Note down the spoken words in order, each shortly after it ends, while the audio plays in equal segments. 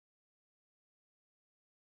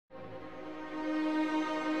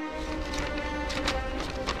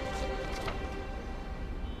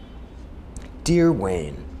Dear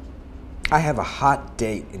Wayne, I have a hot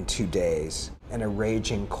date in 2 days and a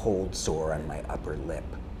raging cold sore on my upper lip.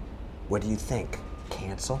 What do you think?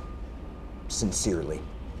 Cancel? Sincerely.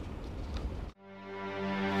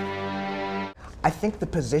 I think the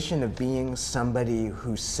position of being somebody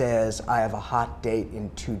who says, I have a hot date in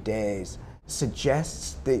 2 days,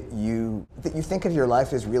 suggests that you think of your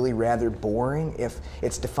life as really rather boring if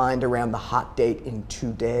it's defined around the hot date in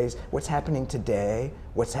 2 days. What's happening today?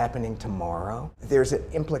 What's happening tomorrow? There's an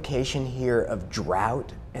implication here of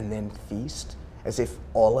drought and then feast, as if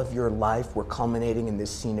all of your life were culminating in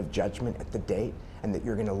this scene of judgment at the date and that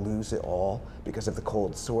you're going to lose it all because of the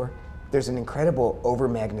cold sore. There's an incredible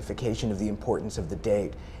over-magnification of the importance of the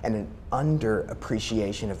date and an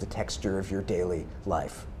under-appreciation of the texture of your daily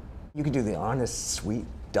life. You can do the honest, sweet,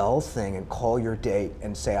 dull thing and call your date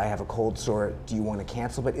and say, I have a cold sore, do you want to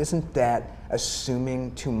cancel? But isn't that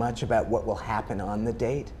assuming too much about what will happen on the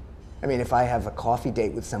date? I mean, if I have a coffee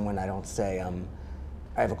date with someone, I don't say,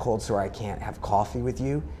 I have a cold sore, I can't have coffee with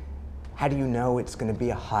you. How do you know it's going to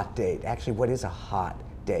be a hot date? Actually, what is a hot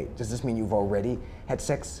date? Does this mean you've already had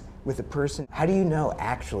sex with a person? How do you know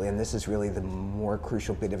actually, and this is really the more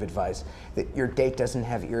crucial bit of advice, that your date doesn't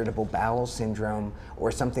have irritable bowel syndrome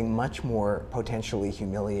or something much more potentially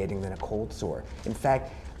humiliating than a cold sore? In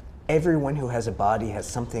fact, everyone who has a body has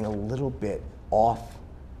something a little bit off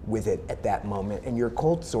with it at that moment, and your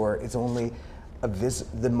cold sore is only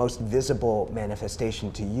the most visible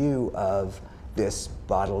manifestation to you of this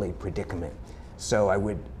bodily predicament. So I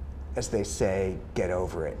would, as they say, get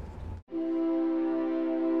over it.